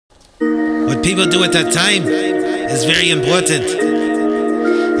What people do at that time is very important.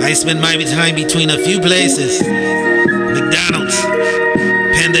 I spend my time between a few places: McDonald's,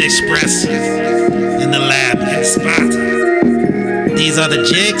 Panda Express, in the lab, and Spot. These are the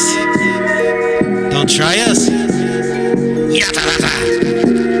jigs. Don't try us.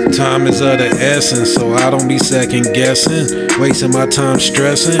 Time is of the essence, so I don't be second guessing, wasting my time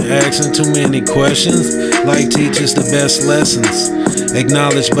stressing, asking too many questions. Life teaches the best lessons.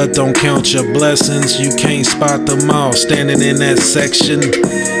 Acknowledge but don't count your blessings. You can't spot them all standing in that section.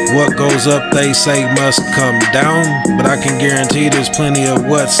 What goes up they say must come down, but I can guarantee there's plenty of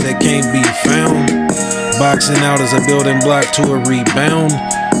what's that can't be found. Boxing out is a building block to a rebound.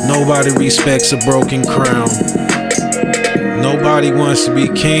 Nobody respects a broken crown. Nobody wants to be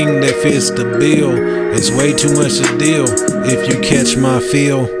king that fits the bill. It's way too much to deal if you catch my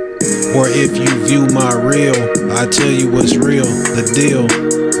feel, or if you view my reel. I tell you what's real, the deal.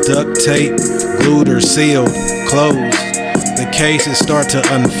 Duct tape, glued or sealed, closed. The cases start to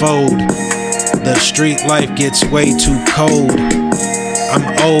unfold. The street life gets way too cold. I'm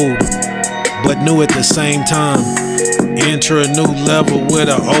old, but new at the same time. Enter a new level with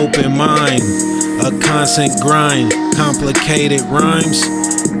an open mind. A constant grind, complicated rhymes.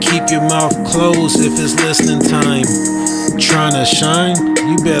 Keep your mouth closed if it's listening time. Trying to shine?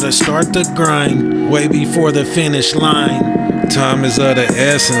 You better start the grind way before the finish line. Time is of the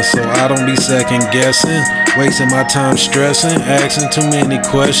essence, so I don't be second guessing, wasting my time stressing, asking too many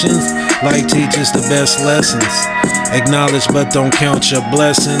questions. Life teaches the best lessons. Acknowledge but don't count your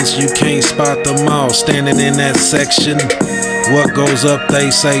blessings. You can't spot them all standing in that section. What goes up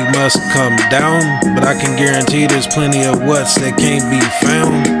they say must come down, but I can guarantee there's plenty of what's that can't be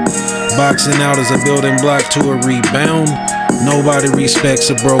found. Boxing out is a building block to a rebound. Nobody respects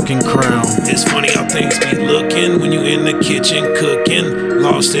a broken crown. It's funny how things be looking when you in the kitchen cooking.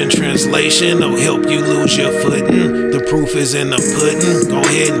 Lost in translation, they'll help you lose your footing. The proof is in the pudding, go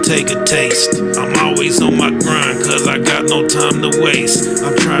ahead and take a taste. I'm always on my grind cause I got no time to waste.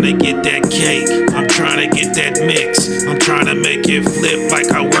 I'm trying to get that cake, I'm trying to get that mix. I'm trying to make it flip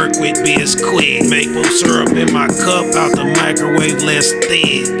like I work with Bisquick. Maple syrup in my cup, out the microwave less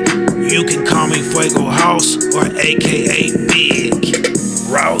thick. You can call me Fuego House or AKA Big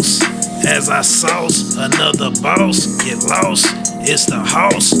Ross. As I sauce another boss, get lost. It's the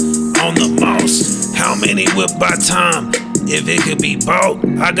house on the mouse. How many whip by time? If it could be bought,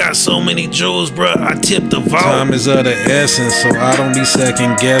 I got so many jewels, bruh, I tip the vault. Time is of the essence, so I don't be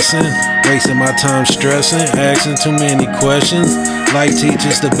second guessing, wasting my time stressing, asking too many questions. Life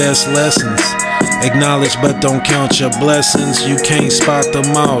teaches the best lessons. Acknowledge but don't count your blessings. You can't spot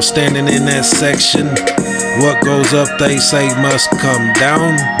them all standing in that section. What goes up they say must come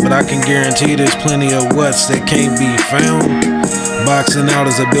down, but I can guarantee there's plenty of what's that can't be found. Boxing out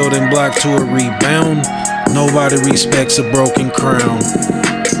is a building block to a rebound. Nobody respects a broken crown.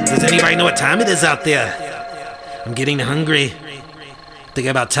 Does anybody know what time it is out there? I'm getting hungry. Thinking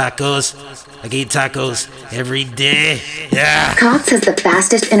about tacos. I can eat tacos every day. Yeah. Cox has the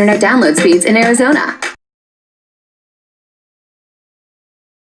fastest internet download speeds in Arizona.